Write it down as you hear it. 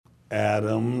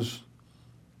Adams,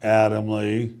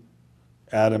 Adamley,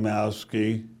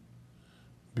 Adamowski,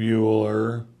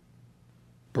 Bueller,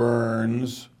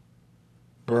 Burns,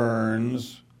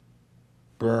 Burns,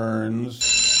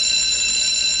 Burns.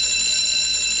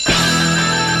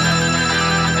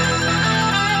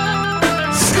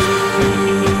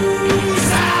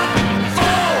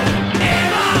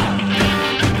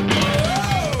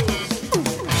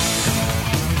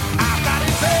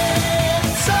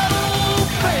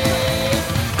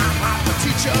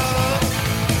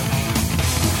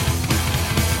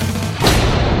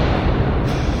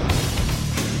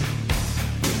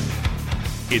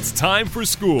 It's time for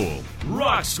school,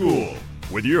 Rock School,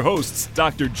 with your hosts,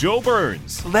 Dr. Joe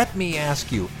Burns. Let me ask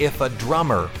you, if a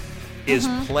drummer is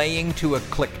playing to a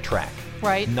click track,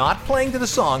 right? Not playing to the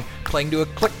song, playing to a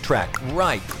click track,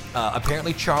 right?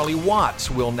 Apparently Charlie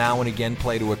Watts will now and again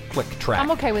play to a click track.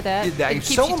 I'm okay with that. It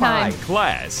keeps so you am time. I.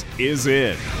 Class is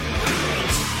in.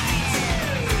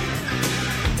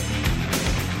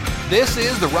 This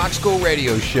is the Rock School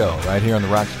Radio Show, right here on the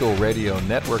Rock School Radio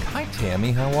Network. Hi,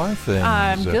 Tammy. How are things?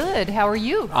 I'm good. How are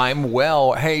you? I'm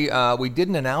well. Hey, we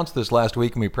didn't announce this last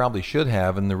week, and we probably should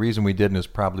have, and the reason we didn't is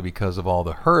probably because of all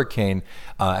the hurricane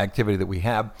activity that we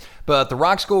have. But the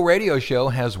Rock School Radio Show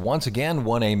has once again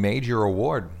won a major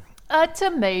award. It's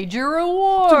a major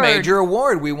award. It's a major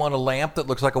award. We won a lamp that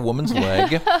looks like a woman's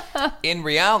leg. In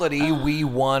reality, we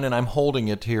won, and I'm holding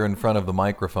it here in front of the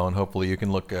microphone. Hopefully you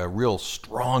can look real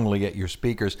strongly at your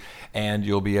speakers, and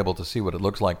you'll be able to see what it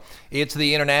looks like. It's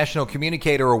the International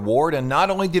Communicator Award, and not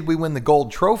only did we win the gold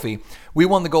trophy, we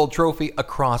won the gold trophy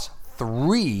across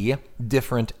 3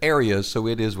 different areas, so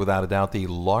it is without a doubt the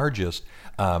largest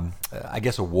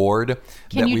award.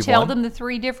 Can you tell them the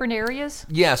 3 different areas?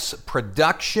 Yes,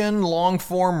 production,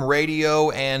 long-form radio,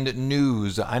 and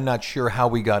news. I'm not sure how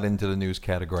we got into the news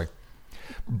category,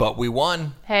 but we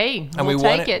won. Hey, and we'll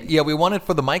take it. Yeah, we won it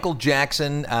for the Michael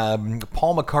Jackson,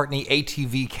 Paul McCartney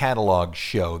ATV catalog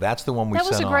show. That's the one we sent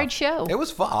off. That was a great show. It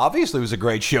was fun. Obviously, it was a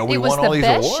great show. We was won all the these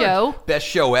best awards. show. Best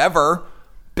show ever.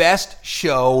 Best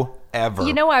show ever.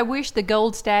 You know, I wish the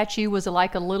gold statue was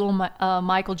like a little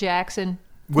Michael Jackson.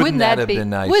 Wouldn't that have been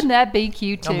nice? Wouldn't that be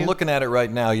cute, too? I'm looking at it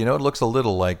right now. You know, it looks a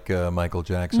little like Michael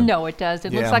Jackson. No, it does.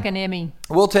 It looks like an Emmy.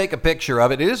 We'll take a picture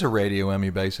of it. It is a radio Emmy,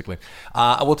 basically.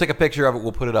 We'll take a picture of it.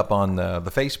 We'll put it up on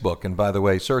the Facebook. And by the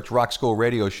way, search Rock School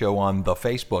Radio Show on the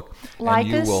Facebook. Like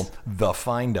and you us. will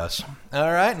find us.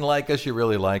 All right? And like us, you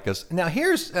really like us. Now,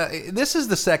 this is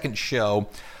the second show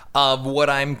of what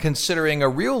I'm considering a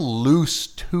real loose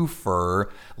twofer.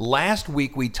 Last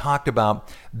week we talked about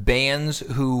bands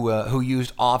who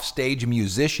used offstage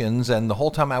musicians, and the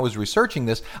whole time I was researching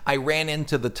this, I ran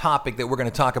into the topic that we're going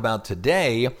to talk about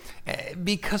today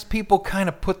because people kind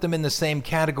of put them in the same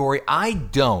category. I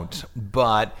don't,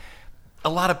 but a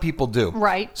lot of people do.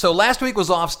 Right. So last week was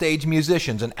offstage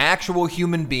musicians, an actual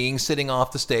human being sitting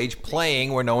off the stage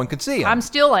playing where no one could see him. I'm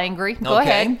still angry. Go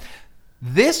ahead.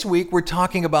 This week, we're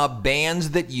talking about bands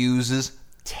that uses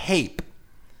tape.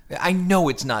 I know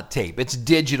it's not tape. It's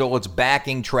digital. It's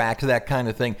backing tracks, that kind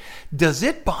of thing. Does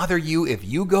it bother you if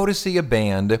you go to see a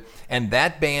band and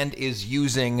that band is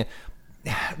using...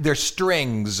 their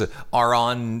strings are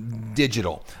on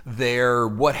digital. Their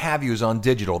what have you is on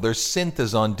digital. Their synth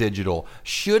is on digital.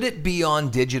 Should it be on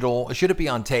digital? Should it be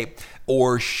on tape?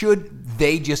 Or should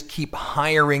they just keep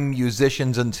hiring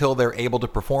musicians until they're able to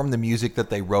perform the music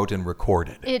that they wrote and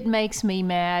recorded? It makes me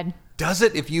mad. Does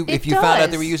it? If you found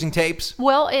out they were using tapes?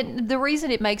 Well, the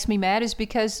reason it makes me mad is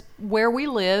because where we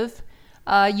live...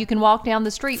 you can walk down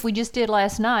the street. We just did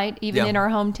last night, even in our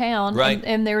hometown, right.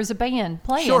 and there's a band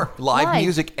playing. Sure, live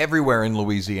music everywhere in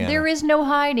Louisiana. There is no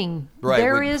hiding. Right.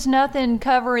 There is nothing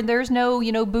covering. There's no,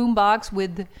 boombox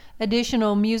with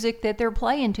additional music that they're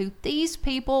playing to. These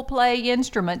people play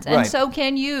instruments, and so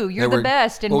can you. You're the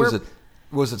best. And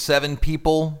was it 7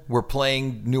 people were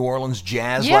playing New Orleans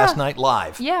jazz last night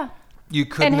live? Yeah. You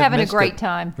couldn't and have having a missed great it.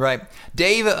 time. Right.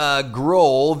 Dave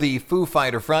Grohl, the Foo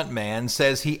Fighter frontman,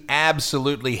 says he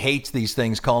absolutely hates these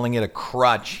things, calling it a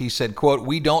crutch. He said, quote,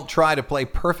 "We don't try to play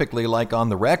perfectly like on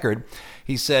the record."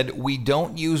 He said, "We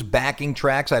don't use backing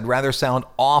tracks. I'd rather sound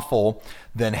awful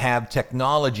than have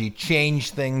technology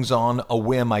change things on a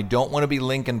whim. I don't want to be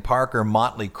Linkin Park or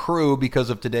Motley Crue because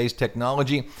of today's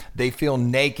technology. They feel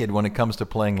naked when it comes to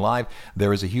playing live.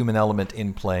 There is a human element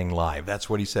in playing live." That's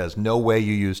what he says. No way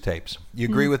you use tapes. You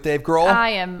agree with Dave Grohl? I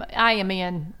am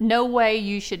in. No way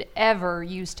you should ever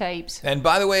use tapes. And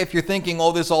by the way, if you're thinking,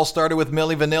 oh, this all started with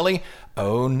Milli Vanilli,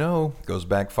 oh no, goes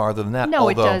back farther than that. No, although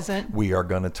it doesn't. We are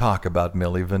going to talk about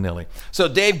Milli Vanilli. So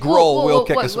Dave Grohl will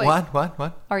kick us. Wait.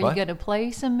 What? Are you going to play play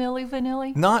some Milli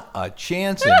Vanilli? Not a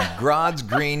chance in God's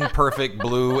green, perfect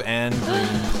blue and green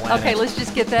planet. Okay, let's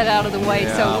just get that out of the way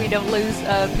Yeah. so we don't lose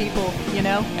people, you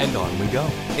know? And on we go.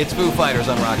 It's Foo Fighters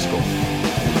on Rock School.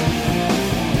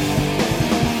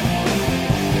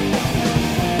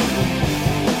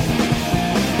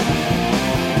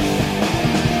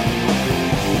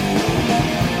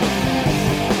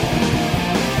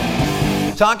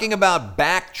 Talking about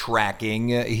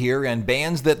backtracking here, and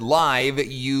bands that live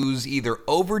use either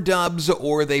overdubs,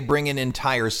 or they bring in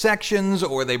entire sections,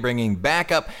 or they bring in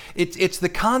backup. It's the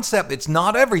concept. It's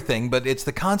not everything, but it's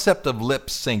the concept of lip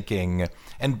syncing.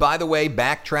 And by the way,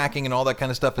 backtracking and all that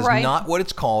kind of stuff is Right. not what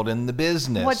it's called in the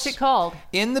business. What's it called?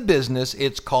 In the business,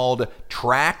 it's called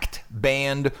tracked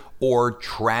band or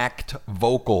tracked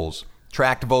vocals.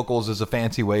 Tracked vocals is a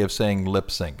fancy way of saying lip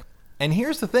sync. And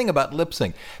here's the thing about lip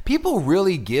sync. People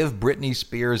really give Britney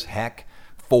Spears heck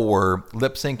for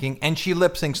lip syncing, and she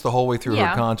lip syncs the whole way through her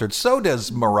Yeah. concert. So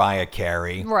does Mariah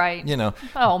Carey. Right. You know.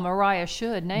 Oh, Mariah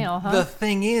should now, huh? The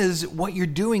thing is, what you're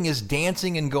doing is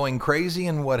dancing and going crazy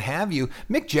and what have you.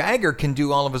 Mick Jagger can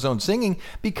do all of his own singing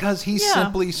because he's Yeah.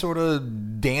 simply sort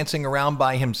of dancing around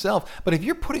by himself. But if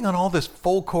you're putting on all this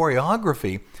full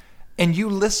choreography and you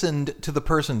listened to the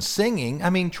person singing,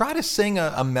 I mean, try to sing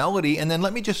a melody and then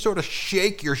let me just sort of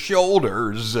shake your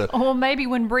shoulders. Well, maybe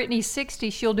when Britney's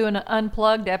 60, she'll do an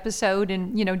unplugged episode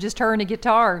and, you know, just her and a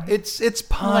guitar. It's Let her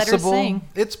possible. sing.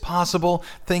 It's possible.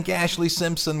 Think Ashley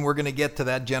Simpson. We're going to get to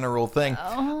that general thing.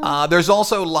 There's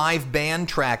also live band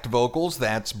tracked vocals.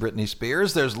 That's Britney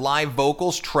Spears. There's live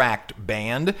vocals tracked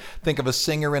band. Think of a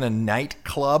singer in a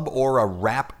nightclub or a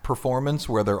rap performance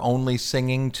where they're only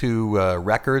singing to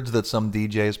records that some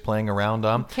DJ is playing around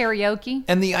on. Karaoke.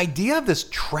 And the idea of this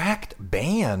tracked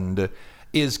band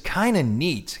is kind of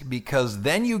neat, because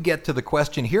then you get to the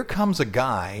question, here comes a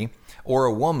guy or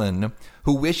a woman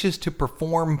who wishes to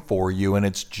perform for you, and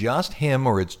it's just him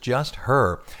or it's just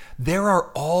her. There are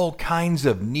all kinds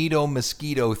of neato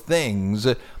mosquito things,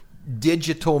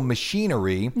 digital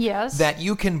machinery, Yes. that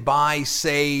you can buy,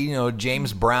 say, you know,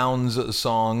 James Brown's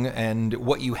song, and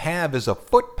what you have is a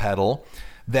foot pedal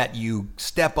that you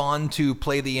step on to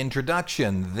play the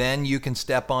introduction. Then you can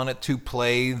step on it to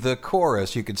play the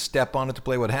chorus. You could step on it to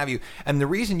play what have you. And the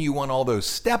reason you want all those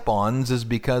step-ons is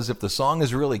because if the song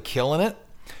is really killing it,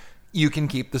 you can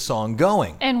keep the song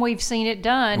going. And we've seen it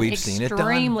done We've seen it done.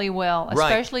 extremely well, Right.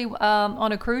 especially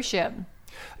on a cruise ship.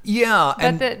 Yeah, But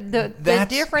and the that's-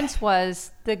 difference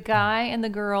was the guy and the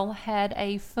girl had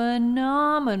a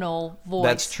phenomenal voice.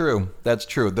 That's true. That's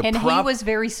true. And he was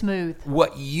very smooth.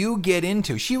 What you get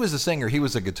into, she was a singer, he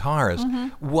was a guitarist.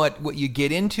 Mm-hmm. What you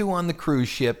get into on the cruise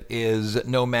ship is,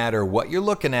 no matter what you're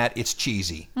looking at, it's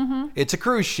cheesy. Mm-hmm. It's a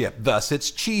cruise ship, thus it's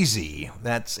cheesy.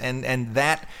 That's and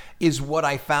that is what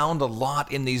I found a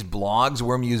lot in these blogs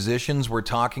where musicians were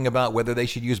talking about whether they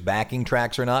should use backing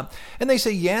tracks or not. And they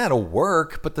say, yeah, it'll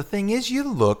work, but the thing is, you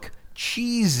look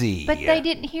cheesy. But they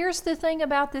didn't. Here's the thing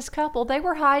about this couple: they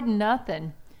were hiding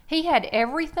nothing. He had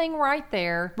everything right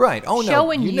there. Right. Oh, no.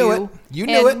 Showing You knew it. You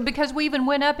knew and it. Because we even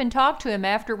went up and talked to him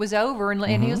after it was over,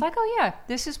 and he was like, "Oh yeah,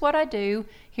 this is what I do.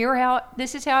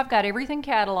 This is how I've got everything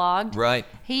cataloged." Right.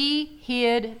 He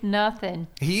hid nothing.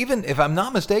 He even, if I'm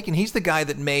not mistaken, he's the guy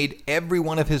that made every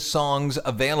one of his songs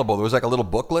available. There was like a little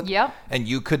booklet. Yep. And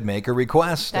you could make a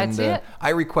request. That's and, it. I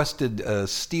requested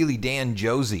Steely Dan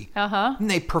Josie. Uh-huh. And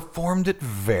they performed it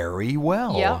very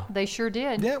well. Yeah, they sure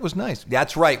did. Yeah, it was nice.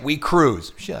 That's right. We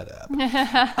cruise. Shut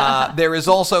up. There is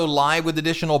also live with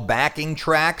additional backing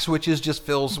tracks, which is just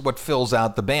what fills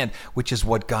out the band, which is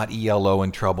what got ELO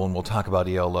in trouble. And we'll talk about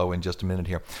ELO in just a minute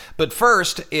here. But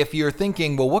first, if you're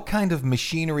thinking, well, what kind of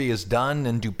machinery is done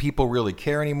and do people really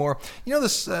care anymore? You know,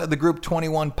 this the group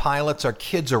 21 Pilots, our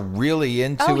kids are really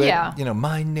into Oh, it. yeah. You know,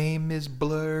 my name is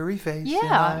Blurry Face. Yeah,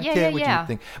 and I yeah, care yeah, what yeah. you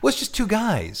think. Well, it's just two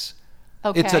guys.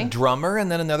 Okay. It's a drummer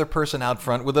and then another person out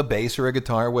front with a bass or a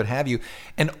guitar, what have you.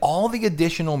 And all the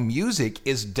additional music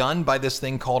is done by this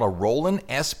thing called a Roland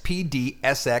SPD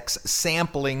SX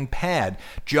sampling pad.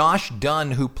 Josh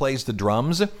Dunn, who plays the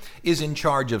drums, is in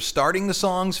charge of starting the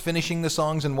songs, finishing the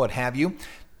songs, and what have you.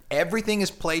 Everything is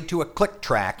played to a click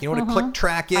track. You know what a click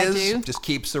track I is? do. Just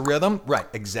keeps the rhythm. Right,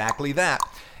 exactly that.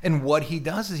 And what he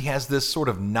does is he has this sort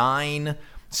of 9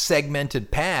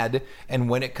 segmented pad, and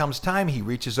when it comes time, he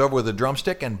reaches over with a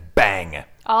drumstick and bang.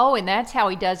 Oh, and that's how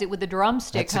he does it with the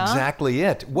drumstick, That's huh? exactly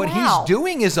it. What Wow. he's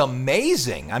doing is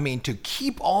amazing. I mean, to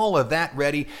keep all of that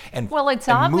ready and Well, it's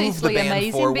and move the obviously band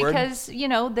amazing forward. because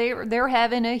they're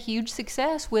having a huge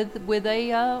success with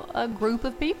a group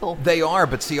of people. They are,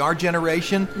 but see, our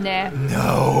generation, Nah.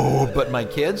 no. But my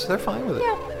kids, they're fine with it.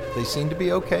 Yeah. They seem to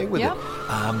be okay with Yep.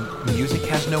 it. Music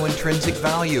has no intrinsic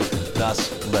value. Thus,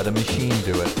 let a machine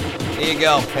do it. Here you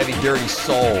go. Heavy Dirty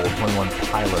Soul. 21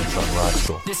 Pilots on Rock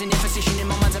School. There's an imposition in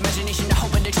my mind's imagination. I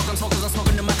hope they choke on smoke 'cause I'm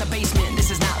smoking them at the basement.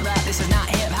 This is not rap, this is not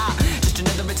hip-hop. Just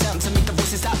another attempt to make the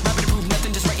voices stop rapping to prove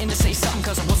nothing. Just writing to say something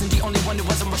 'cause I wasn't the only one who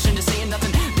wasn't rushing to saying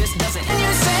nothing. This doesn't. Can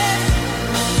you save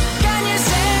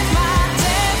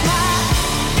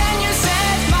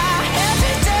my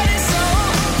heavy dirty soul?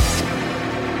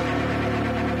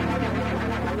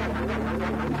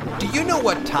 Do you know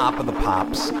what Top of the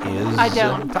Pops is? I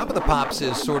don't. Top of the Pops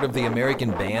is sort of the American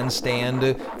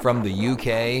Bandstand from the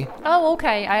UK. Oh,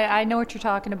 okay. I know what you're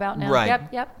talking about now. Right.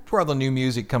 Yep. It's where all the new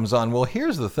music comes on. Well,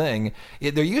 here's the thing.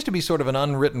 There used to be sort of an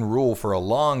unwritten rule for a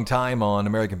long time on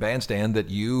American Bandstand that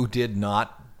you did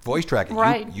not voice track it.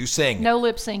 Right. You sing. No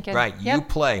lip syncing. Right, Yep. you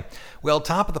play. Well,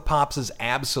 Top of the Pops is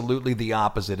absolutely the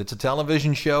opposite. It's a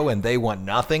television show, and they want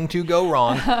nothing to go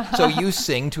wrong, so you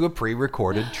sing to a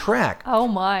pre-recorded track. Oh,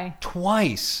 my.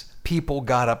 Twice people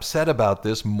got upset about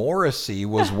this. Morrissey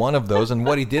was one of those, and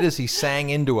what he did is he sang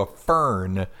into a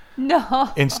fern No.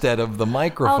 instead of the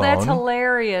microphone. Oh, that's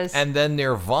hilarious. And then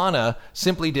Nirvana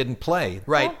simply didn't play.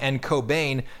 Right, and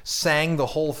Cobain sang the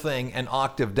whole thing an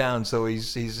octave down, so he's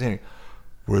singing,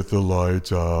 "With the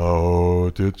lights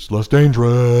out, it's less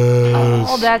dangerous."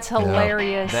 Oh, that's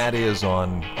hilarious. That is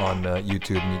on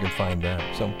YouTube, and you can find that.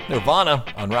 So Nirvana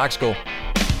on Rock School.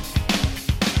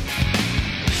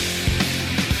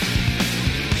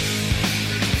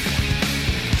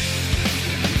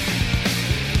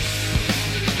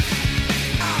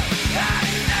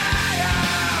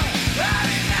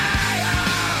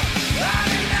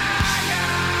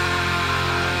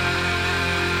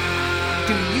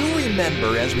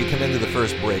 Remember, as we come into the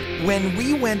first break, when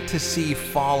we went to see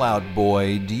Fall Out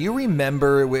Boy, do you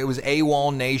remember it was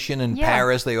AWOL Nation in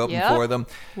Paris? They opened for them.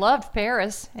 Loved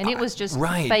Paris, and it was just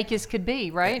fake as could be,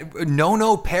 right?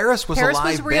 No, Paris was a live band.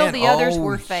 Paris was real, the others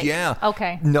were fake. Yeah.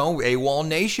 Okay. No, AWOL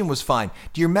Nation was fine.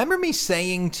 Do you remember me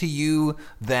saying to you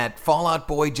that Fall Out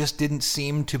Boy just didn't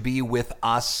seem to be with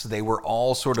us? They were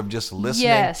all sort of just listening.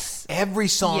 Yes. Every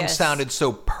song sounded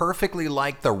so perfectly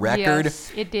like the record.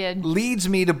 Yes, it did. Leads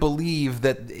me to believe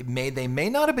that they may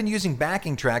not have been using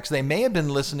backing tracks. They may have been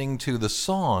listening to the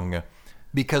song,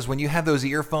 because when you have those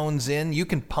earphones in, you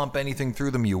can pump anything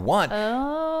through them you want.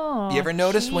 Oh, you ever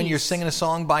notice when you're singing a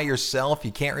song by yourself,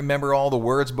 you can't remember all the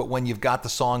words, but when you've got the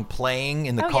song playing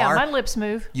in the car, yeah, my lips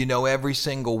move. You know every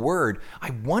single word. I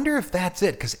wonder if that's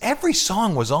it, because every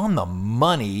song was on the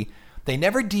money. They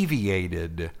never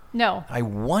deviated. No. I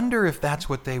wonder if that's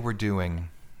what they were doing.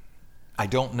 I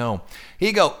don't know. Here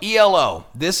you go, ELO.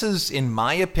 This is, in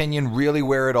my opinion, really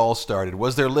where it all started.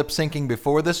 Was there lip syncing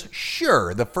before this?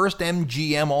 Sure. The first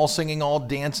MGM all singing, all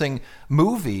dancing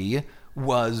movie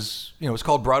was, it's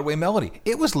called Broadway Melody.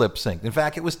 It was lip synced. In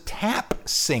fact, it was tap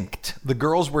synced. The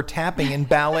girls were tapping in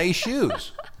ballet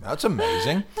shoes. That's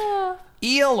amazing.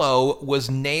 ELO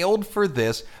was nailed for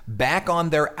this back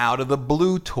on their Out of the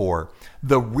Blue tour.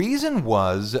 The reason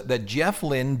was that Jeff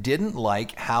Lynne didn't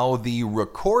like how the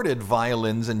recorded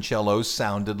violins and cellos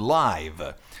sounded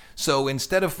live. So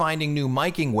instead of finding new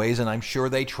miking ways, and I'm sure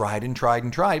they tried,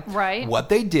 right, what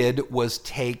they did was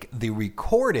take the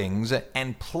recordings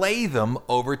and play them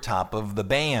over top of the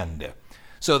band.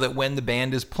 So that when the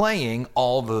band is playing,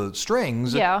 all the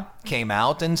strings came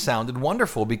out and sounded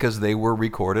wonderful because they were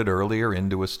recorded earlier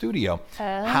into a studio.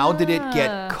 How did it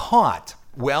get caught?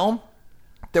 Well,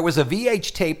 there was a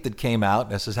VH tape that came out.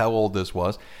 This is how old this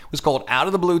was. It was called Out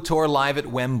of the Blue Tour Live at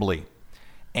Wembley.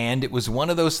 And it was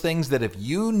one of those things that if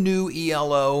you knew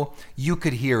ELO, you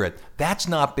could hear it. That's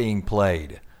not being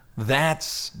played.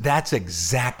 That's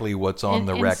exactly what's on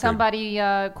the record. And somebody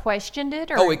questioned it?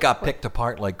 Or? Oh, it got picked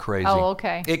apart like crazy. Oh,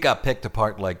 okay. It got picked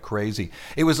apart like crazy.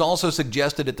 It was also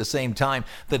suggested at the same time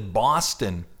that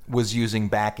Boston was using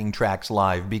backing tracks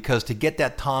live, because to get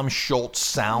that Tom Scholz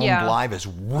sound live is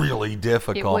really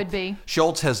difficult. It would be.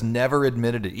 Scholz has never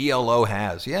admitted it. ELO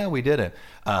has. Yeah, we did it.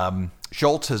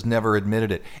 Scholz has never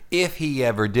admitted it. If he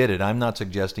ever did it, I'm not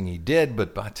suggesting he did,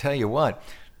 but I tell you what,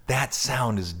 that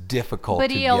sound is difficult to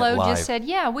get live. But ELO just said,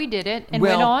 yeah, we did it, and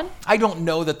went on? I don't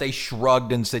know that they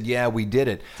shrugged and said, yeah, we did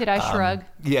it. Did I shrug?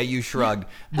 Yeah, you shrugged.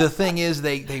 The thing is,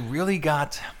 they really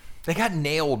got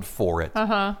nailed for it.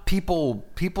 Uh-huh. People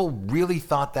really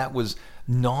thought that was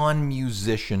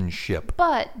non-musicianship.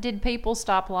 But did people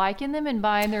stop liking them and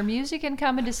buying their music and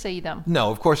coming to see them?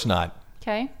 No, of course not.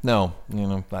 Okay. No,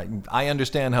 I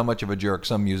understand how much of a jerk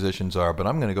some musicians are, but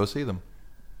I'm going to go see them.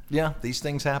 Yeah, these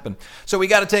things happen. So we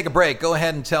got to take a break. Go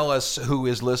ahead and tell us who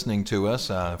is listening to us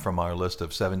from our list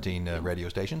of 17 radio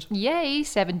stations. Yay,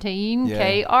 17.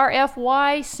 Yay.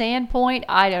 KRFY, Sandpoint,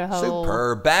 Idaho.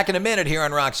 Superb. Back in a minute here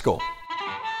on Rock School.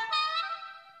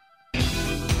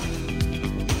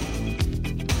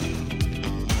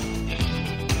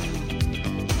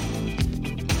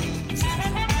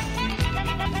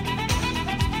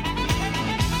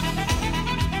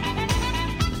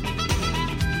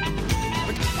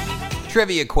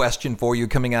 Trivia question for you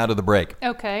coming out of the break.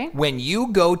 Okay. When you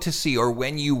go to see, or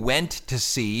when you went to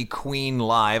see Queen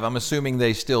live, I'm assuming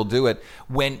they still do it,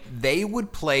 when they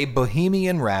would play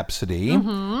Bohemian Rhapsody,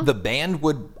 the band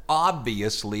would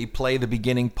obviously play the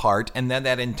beginning part, and then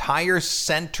that entire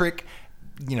centric,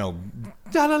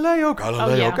 Galileo,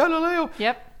 Galileo.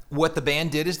 Yep. What the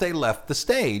band did is they left the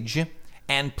stage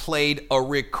and played a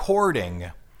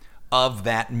recording of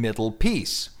that middle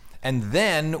piece. And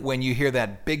then when you hear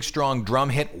that big, strong drum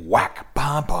hit, whack,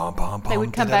 bum, bum, bum, bum, they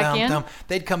would come back in?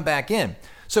 They'd come back in.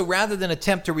 So rather than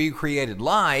attempt to recreate it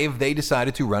live, they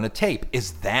decided to run a tape.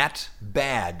 Is that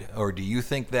bad? Or do you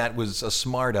think that was a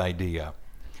smart idea?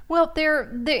 Well,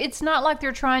 it's not like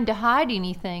they're trying to hide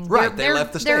anything. Right, they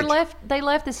left the stage. They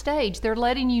left the stage. They're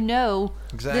letting you know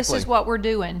this is what we're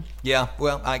doing. Yeah,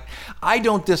 well, I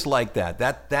don't dislike that.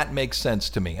 That makes sense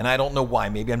to me, and I don't know why.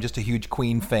 Maybe I'm just a huge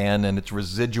Queen fan, and it's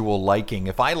residual liking.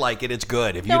 If I like it, it's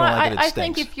good. If you don't like it, it stinks. I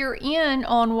think if you're in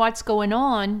on what's going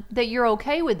on, that you're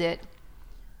okay with it.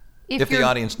 If the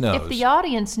audience knows. If the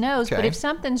audience knows, Okay. But if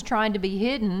something's trying to be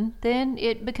hidden, then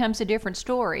it becomes a different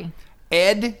story.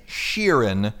 Ed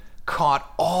Sheeran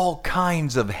caught all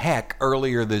kinds of heck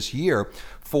earlier this year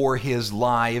for his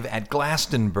live at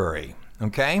Glastonbury.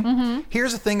 Okay?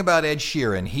 Here's the thing about Ed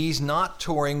Sheeran. He's not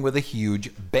touring with a huge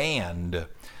band.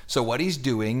 So what he's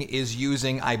doing is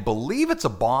using, I believe it's a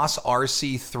Boss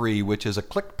RC3, which is a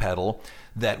click pedal,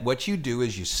 that what you do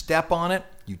is you step on it,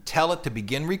 you tell it to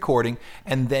begin recording,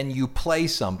 and then you play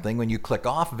something. When you click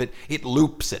off of it, it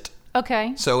loops it.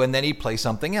 Okay. So, and then he'd play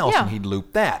something else, and he'd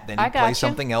loop that. Then he'd play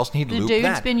something else, and he'd loop that. The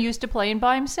dude's been used to playing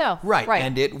by himself. Right,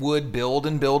 and it would build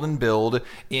and build and build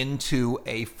into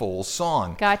a full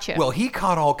song. Gotcha. Well, he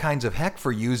caught all kinds of heck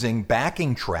for using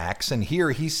backing tracks, and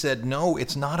here he said, no,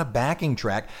 it's not a backing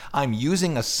track. I'm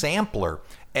using a sampler.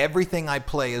 Everything I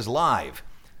play is live.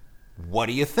 What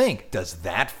do you think? Does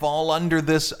that fall under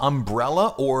this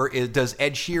umbrella, or does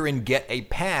Ed Sheeran get a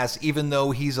pass even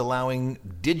though he's allowing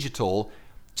digital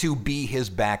to be his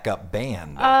backup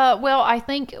band? Well, I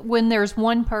think when there's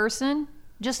one person,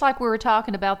 just like we were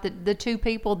talking about the two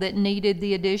people that needed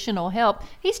the additional help,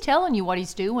 he's telling you what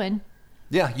he's doing.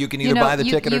 Yeah, you can either buy the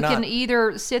ticket or not. You can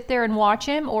either sit there and watch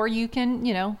him, or you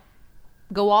can,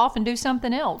 go off and do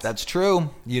something else. That's true.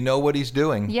 You know what he's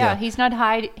doing. Yeah. He is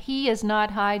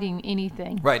not hiding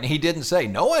anything. Right, and he didn't say,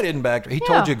 no, I didn't back. He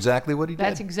told you exactly what he did.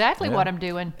 That's exactly what I'm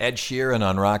doing. Ed Sheeran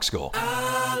on Rock School.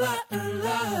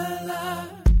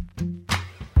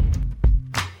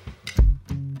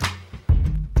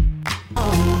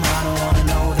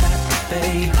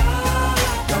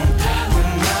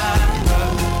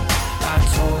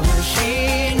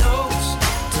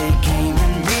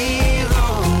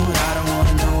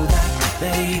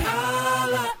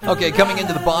 Okay, coming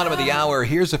into the bottom of the hour,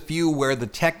 here's a few where the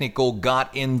technical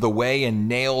got in the way and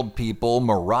nailed people.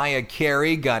 Mariah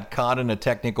Carey got caught in a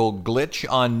technical glitch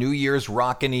on New Year's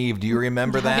Rockin' Eve. Do you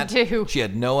remember that? I do. She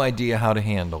had no idea how to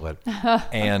handle it.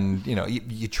 And,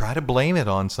 you try to blame it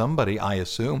on somebody, I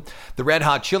assume. The Red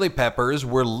Hot Chili Peppers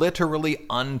were literally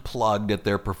unplugged at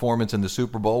their performance in the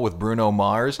Super Bowl with Bruno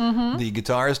Mars. The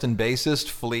guitarist and bassist,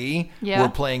 Flea, were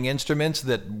playing instruments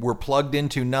that were plugged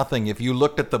into nothing. If you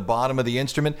looked at the bottom of the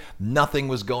instrument, nothing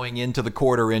was going into the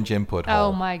quarter-inch input hole.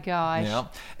 Oh, my gosh. Yeah.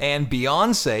 And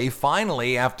Beyonce,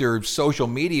 finally, after social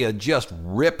media just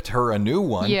ripped her a new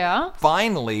one,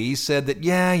 finally said that,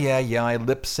 I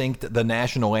lip-synced the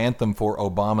national anthem for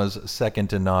Obama's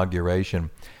second inauguration.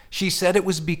 She said it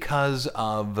was because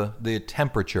of the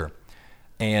temperature,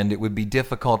 and it would be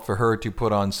difficult for her to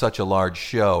put on such a large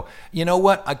show. You know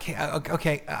what?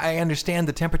 Okay, I understand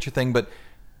the temperature thing, but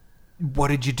what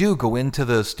did you do? Go into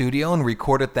the studio and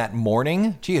record it that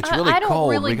morning? Gee, it's really cold. I don't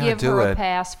really give her a it.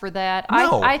 pass for that.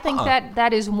 No, I think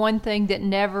that is one thing that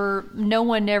no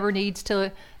one never needs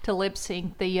to lip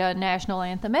sync the national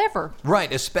anthem ever.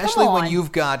 Right, especially when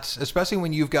you've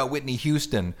got Whitney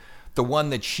Houston, the one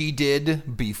that she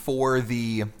did before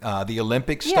the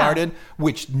Olympics started,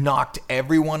 which knocked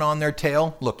everyone on their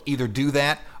tail. Look, either do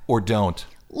that or don't.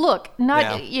 Look,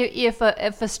 if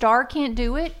a star can't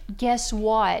do it, guess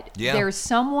what? Yeah. There's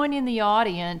someone in the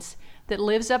audience that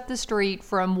lives up the street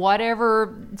from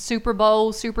whatever Super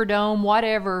Bowl, Superdome,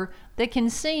 whatever, that can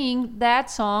sing that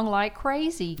song like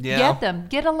crazy. Yeah. Get them.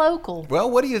 Get a local.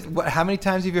 Well, how many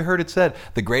times have you heard it said,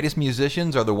 the greatest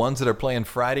musicians are the ones that are playing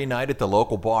Friday night at the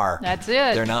local bar? That's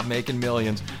it. They're not making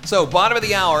millions. So, bottom of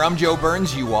the hour, I'm Joe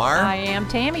Burns. You are? I am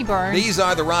Tammy Burns. These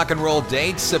are the rock and roll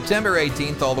dates, September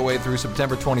 18th all the way through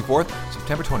September 24th.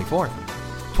 September 24th.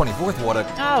 24th, what a...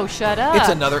 Oh, shut up. It's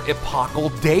another epochal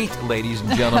date, ladies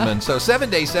and gentlemen. So 7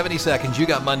 days, 70 seconds. You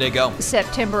got Monday, go.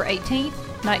 September 18th,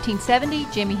 1970,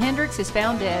 Jimi Hendrix is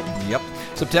found dead. Yep.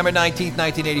 September 19th,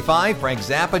 1985, Frank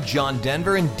Zappa, John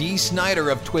Denver, and Dee Snider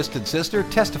of Twisted Sister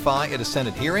testify at a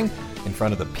Senate hearing in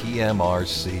front of the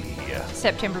PMRC.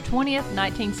 September 20th,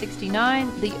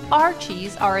 1969, the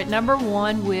Archies are at number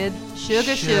 1 with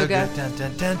Sugar Sugar. Dun,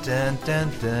 dun, dun, dun,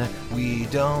 dun, dun. We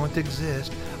don't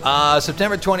exist.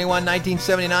 September 21,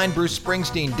 1979, Bruce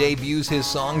Springsteen debuts his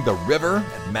song The River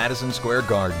at Madison Square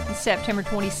Garden. September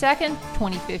 22nd,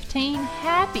 2015,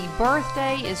 Happy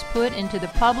Birthday is put into the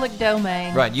public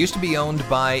domain. Right, used to be owned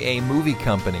by a movie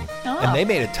company, and they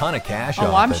made a ton of cash off it.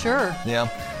 Oh, I'm sure. Yeah.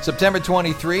 September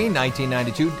 23,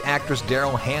 1992, actress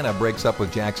Daryl Hannah breaks up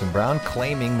with Jackson Browne,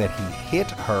 claiming that he hit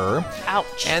her.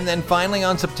 Ouch. And then finally,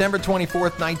 on September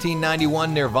 24th,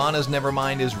 1991, Nirvana's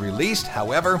Nevermind is released.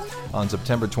 However, on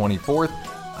September 24th,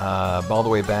 all the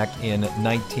way back in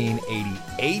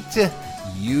 1988,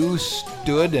 you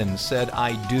stood and said,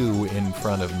 I do, in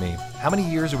front of me. How many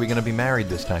years are we going to be married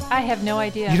this time? I have no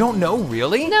idea. You don't know,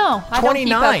 really? No, I don't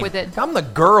keep up with it. I'm the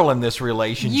girl in this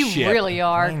relationship. You really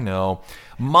are. I know.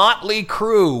 Motley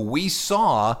Crue. We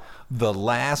saw the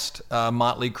last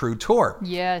Motley Crue tour.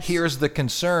 Yes. Here's the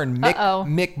concern.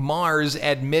 Mick Mars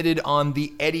admitted on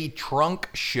the Eddie Trunk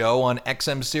show on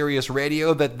XM Sirius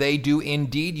Radio that they do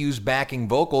indeed use backing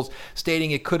vocals, stating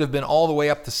it could have been all the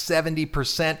way up to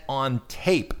 70% on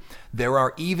tape. There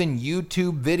are even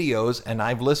YouTube videos, and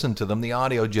I've listened to them, the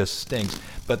audio just stinks,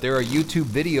 but there are YouTube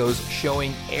videos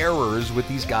showing errors with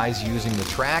these guys using the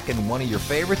track, and one of your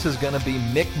favorites is going to be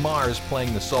Mick Mars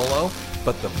playing the solo,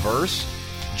 but the verse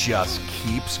just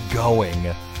keeps going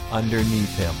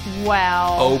underneath him.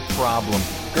 Wow. Oh, problem.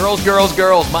 Girls, girls,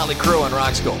 girls, Motley Crue on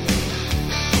Rock School.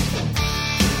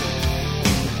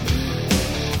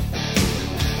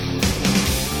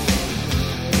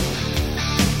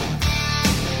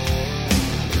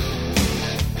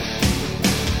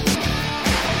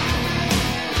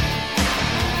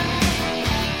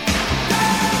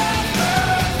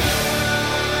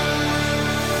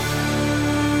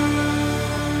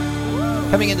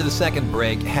 Coming into the second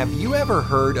break, have you ever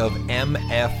heard of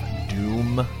MF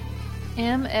Doom?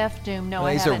 MF Doom, no,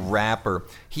 I He's haven't. a rapper.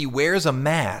 He wears a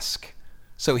mask.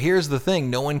 So here's the thing.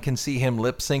 No one can see him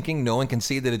lip syncing. No one can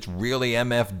see that it's really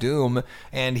MF Doom.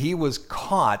 And he was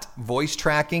caught voice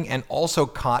tracking and also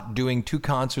caught doing 2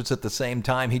 concerts at the same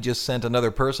time. He just sent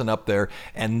another person up there,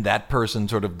 and that person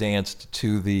sort of danced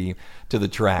to the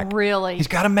track. Really? He's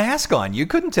got a mask on. You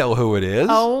couldn't tell who it is.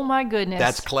 Oh, my goodness.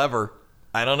 That's clever.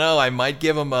 I don't know. I might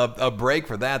give him a break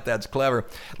for that. That's clever.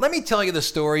 Let me tell you the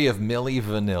story of Milli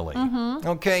Vanilli. Mm-hmm.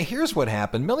 Okay, here's what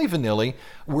happened. Milli Vanilli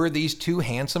were these 2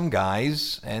 handsome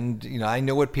guys, and I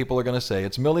know what people are going to say.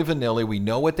 It's Milli Vanilli. We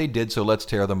know what they did, so let's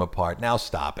tear them apart. Now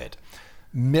stop it.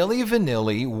 Milli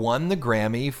Vanilli won the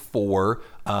Grammy for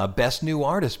Best New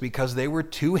Artist because they were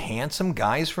 2 handsome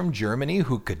guys from Germany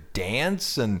who could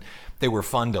dance, and they were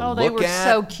fun to look at. Oh, they were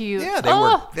so cute. Yeah,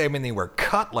 they were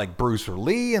cut like Bruce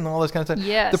Lee and all this kind of stuff.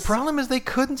 Yes. The problem is they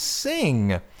couldn't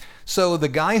sing. So the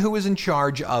guy who was in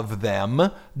charge of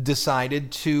them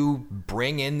decided to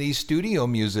bring in these studio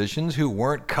musicians who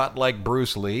weren't cut like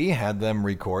Bruce Lee, had them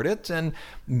record it, and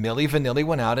Milli Vanilli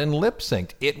went out and lip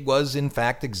synced. It was, in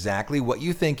fact, exactly what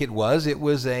you think it was. It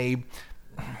was a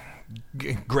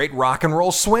great rock and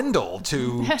roll swindle,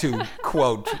 to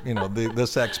quote, the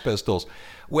Sex Pistols.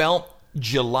 Well,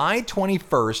 July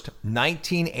 21st,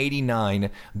 1989,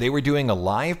 they were doing a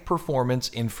live performance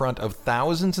in front of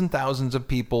thousands and thousands of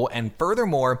people, and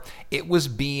furthermore, it was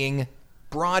being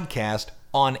broadcast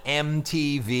on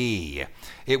MTV.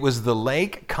 It was the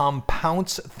Lake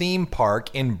Compounce theme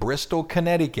park in Bristol,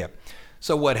 Connecticut.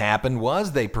 So what happened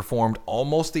was they performed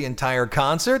almost the entire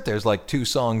concert. There's like 2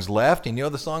 songs left. And you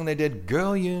know the song they did?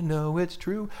 Girl, you know it's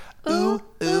true. Ooh,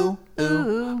 ooh,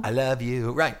 ooh, I love you.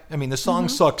 Right. I mean, the song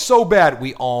sucks so bad,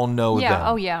 we all know them.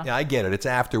 Oh, yeah. Yeah, I get it. It's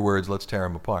afterwards. Let's tear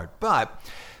them apart. But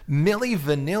Milli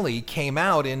Vanilli came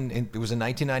out it was in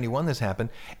 1991 this happened,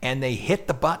 and they hit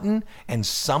the button and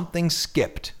something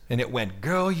skipped. And it went,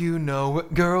 girl, you know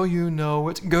it, girl, you know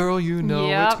it, girl, you know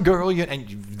it, girl, you... And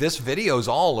this video's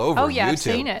all over YouTube. Oh, yeah, I've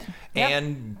seen it. Yep.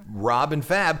 And Rob and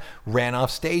Fab ran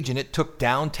off stage, and it took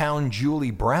downtown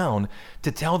Julie Brown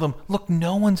to tell them, look,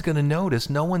 no one's going to notice,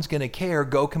 no one's going to care,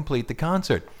 go complete the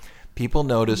concert. People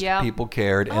noticed, people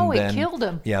cared, and then it killed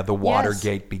him. Yeah, the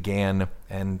Watergate began,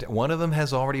 and one of them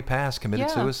has already passed, committed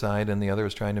suicide, and the other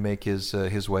is trying to make his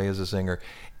way as a singer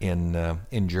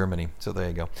in Germany. So there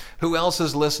you go. Who else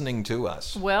is listening to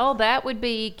us? Well, that would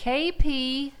be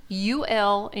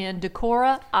KPUL in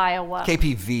Decorah, Iowa.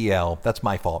 KPVL. That's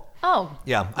my fault. Oh,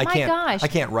 yeah, I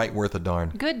can't write worth a darn.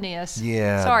 Goodness.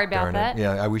 Yeah, sorry about that.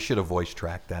 Yeah, we should have voice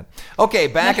tracked that. Okay,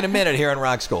 back in a minute here on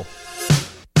Rock School.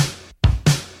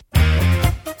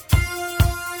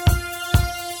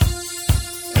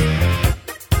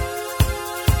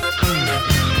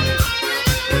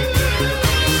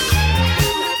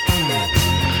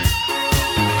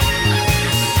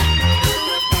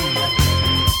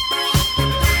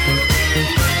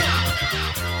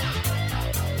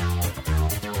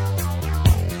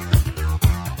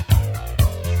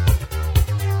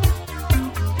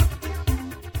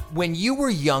 When you were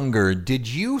younger, did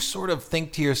you sort of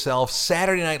think to yourself,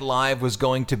 Saturday Night Live was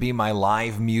going to be my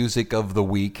live music of the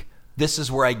week? This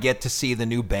is where I get to see the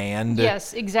new band.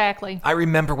 Yes, exactly. I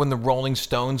remember when the Rolling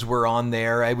Stones were on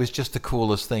there. It was just the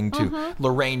coolest thing, too. Mm-hmm.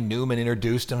 Lorraine Newman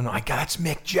introduced him. And, oh, my God, it's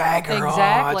Mick Jagger.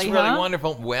 Exactly, it's really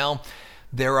wonderful. Well,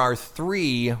 there are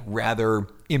 3 rather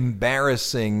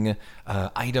embarrassing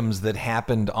items that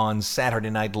happened on Saturday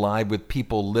Night Live with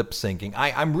people lip syncing.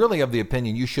 I'm really of the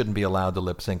opinion you shouldn't be allowed to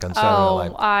lip sync on Saturday Night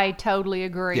Live. Oh, I totally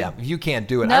agree. Yeah, you can't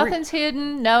do it. Nothing's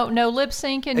hidden. No lip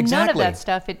syncing. Exactly. None of that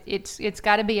stuff. It's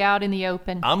got to be out in the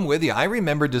open. I'm with you. I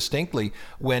remember distinctly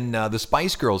when the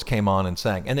Spice Girls came on and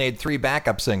sang, and they had 3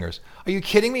 backup singers. Are you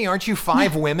kidding me? Aren't you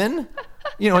 5 women?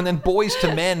 And then Boys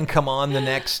to Men come on the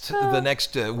next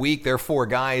week. They're 4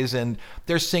 guys, and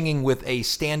they're singing with a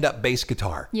stand-up bass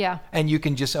guitar. Yeah. And you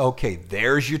can just, okay,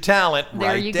 there's your talent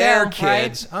right there,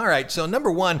 kids. Right? All right, so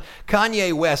number 1,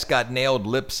 Kanye West got nailed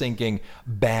lip-syncing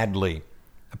badly.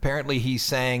 Apparently, he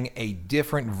sang a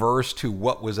different verse to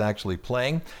what was actually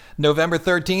playing. November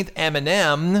 13th,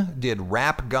 Eminem did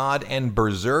Rap God and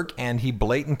Berserk, and he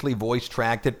blatantly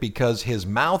voice-tracked it because his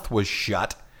mouth was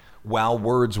shut while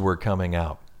words were coming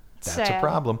out. That's sad. A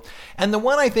problem. And the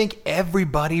one I think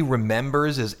everybody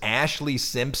remembers is Ashlee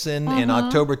Simpson in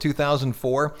October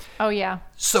 2004. Oh, yeah.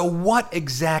 So what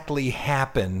exactly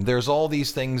happened? There's all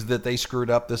these things that they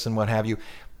screwed up, this and what have you.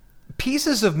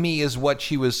 Pieces of Me is what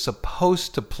she was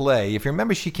supposed to play. If you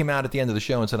remember, she came out at the end of the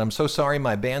show and said, I'm so sorry,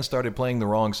 my band started playing the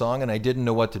wrong song and I didn't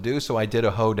know what to do, so I did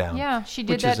a hoedown. Yeah, she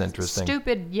did that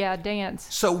stupid dance.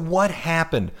 So what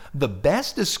happened? The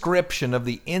best description of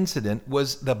the incident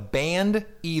was the band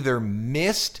either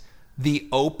missed the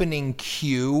opening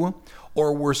cue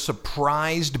or were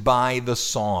surprised by the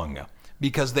song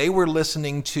because they were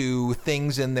listening to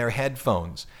things in their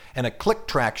headphones, and a click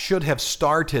track should have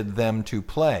started them to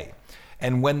play.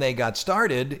 And when they got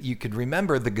started, you could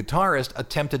remember the guitarist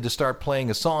attempted to start playing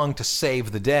a song to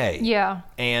save the day. Yeah.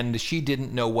 And she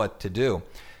didn't know what to do.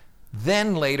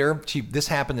 Then later, this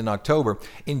happened in October.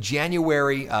 In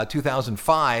January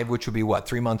 2005, which would be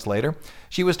 3 months later,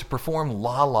 she was to perform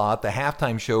La La at the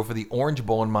halftime show for the Orange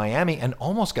Bowl in Miami and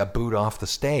almost got booed off the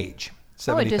stage.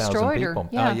 70,000 it destroyed people.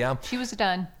 her. Yeah. She was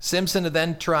done. Simpson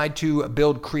then tried to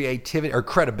build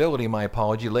credibility,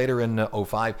 later in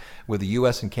 2005 with the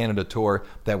U.S. and Canada tour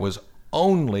that was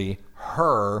only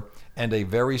her and a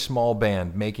very small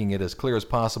band, making it as clear as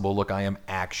possible, look, I am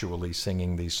actually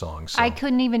singing these songs. So. I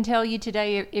couldn't even tell you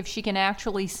today if she can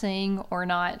actually sing or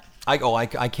not. I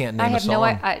can't name a song.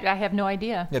 I have no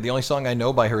idea. Yeah, the only song I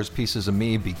know by her is Pieces of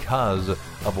Me because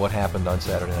of what happened on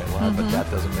Saturday Night Live, but that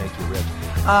doesn't make you rich.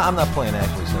 I'm not playing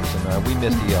Ashlee Simpson. We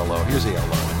missed ELO. Here's ELO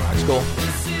in Rock School.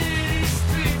 City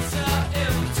streets are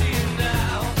empty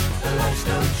now. The lights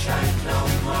don't shine no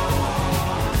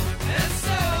more. And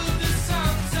so the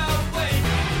songs are waiting.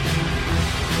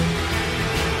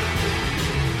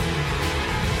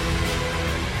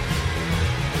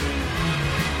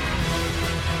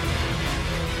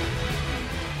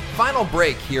 Final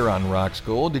break here on Rock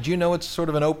School. Did you know it's sort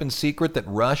of an open secret that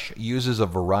Rush uses a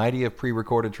variety of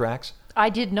pre-recorded tracks? I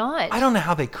did not. I don't know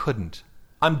how they couldn't.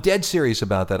 I'm dead serious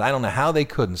about that. I don't know how they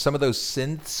couldn't. Some of those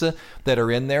synths that are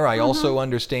in there, I also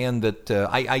understand that,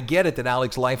 I get it that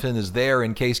Alex Lifeson is there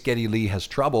in case Geddy Lee has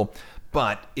trouble,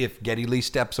 but if Geddy Lee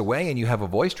steps away and you have a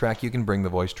voice track, you can bring the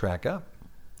voice track up.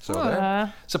 So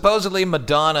there. Supposedly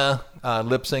Madonna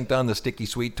lip-synced on the Sticky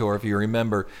Sweet tour, if you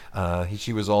remember.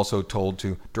 She was also told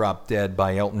to drop dead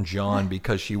by Elton John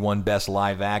because she won Best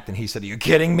Live Act, and he said, "Are you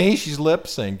kidding me? She's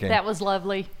lip-syncing." That was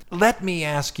lovely. Let me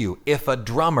ask you, if a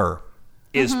drummer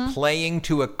is playing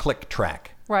to a click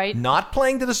track, right? Not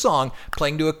playing to the song,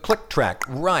 playing to a click track,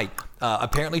 right?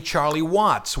 Apparently, Charlie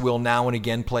Watts will now and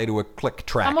again play to a click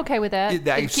track. I'm okay with that. It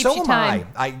keeps so you am time.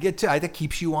 That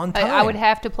keeps you on time. I would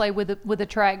have to play with a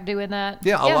track doing that.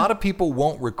 Yeah, a lot of people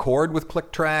won't record with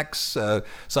click tracks.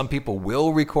 Some people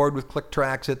will record with click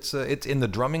tracks. It's in the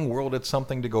drumming world. It's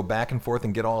something to go back and forth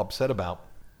and get all upset about.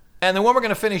 And the one we're going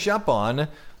to finish up on,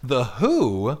 The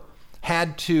Who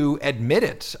had to admit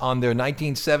it on their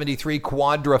 1973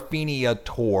 Quadrophenia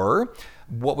tour.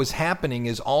 What was happening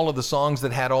is all of the songs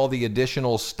that had all the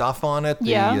additional stuff on it,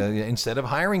 instead of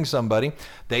hiring somebody,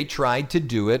 they tried to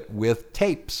do it with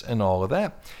tapes and all of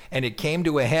that. And it came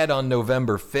to a head on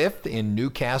November 5th in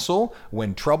Newcastle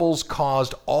when troubles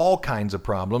caused all kinds of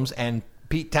problems, and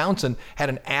Pete Townsend had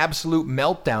an absolute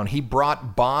meltdown. He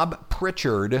brought Bob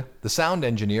Pritchard, the sound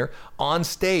engineer, on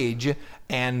stage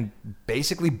and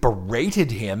basically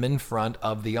berated him in front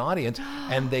of the audience.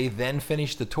 And they then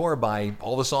finished the tour by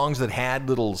all the songs that had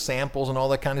little samples and all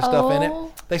that kind of stuff in it.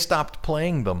 They stopped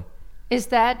playing them. Is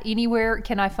that anywhere?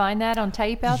 Can I find that on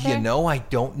tape out there? You know, I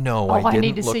don't know. I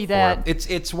need to see that.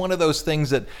 It's one of those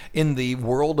things that in the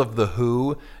world of The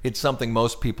Who, it's something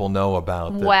most people know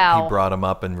about. Wow. He brought him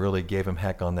up and really gave him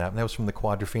heck on that. And that was from the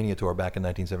Quadrophenia tour back in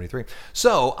 1973.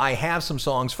 So I have some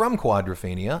songs from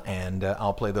Quadrophenia, and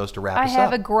I'll play those to wrap us up. I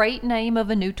have a great name of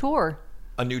a new tour.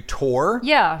 A new tour?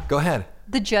 Yeah. Go ahead.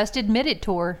 The Just Admit It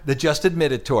tour. The Just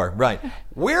Admit It tour, right.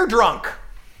 We're drunk.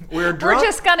 We're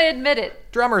just gonna admit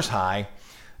it. Drummer's high.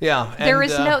 Yeah.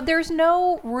 And, there's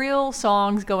no real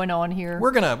songs going on here.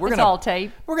 It's all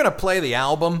tape. We're gonna play the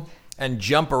album and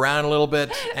jump around a little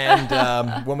bit,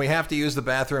 and when we have to use the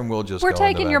bathroom, we'll just We're go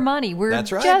taking into your that. money. We're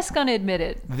That's right. just gonna admit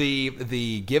it.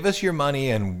 The give us your money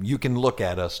and you can look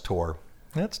at us tour.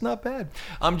 That's not bad.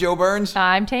 I'm Joe Burns.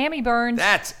 I'm Tammy Burns.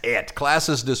 That's it. Class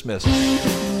is dismissed.